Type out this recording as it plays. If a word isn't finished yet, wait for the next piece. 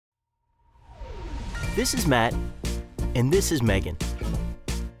This is Matt, and this is Megan.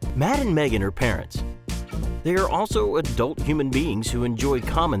 Matt and Megan are parents. They are also adult human beings who enjoy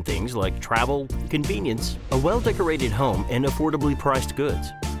common things like travel, convenience, a well-decorated home, and affordably priced goods.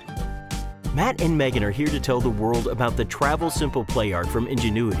 Matt and Megan are here to tell the world about the TravelSimple Playard from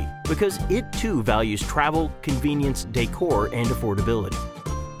Ingenuity because it too values travel, convenience, decor, and affordability.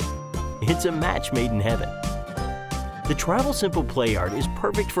 It's a match made in heaven. The TravelSimple Playard is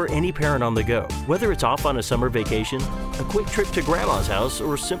perfect for any parent on the go, whether it's off on a summer vacation, a quick trip to grandma's house,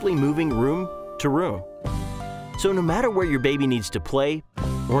 or simply moving room to room. So no matter where your baby needs to play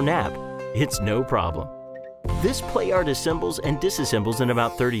or nap, it's no problem. This Playard assembles and disassembles in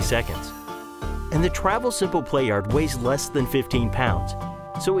about 30 seconds. And the TravelSimple Playard weighs less than 15 pounds,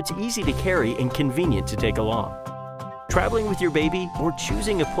 so it's easy to carry and convenient to take along. Traveling with your baby or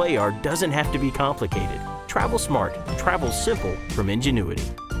choosing a Playard doesn't have to be complicated. Travel smart, travel simple from Ingenuity.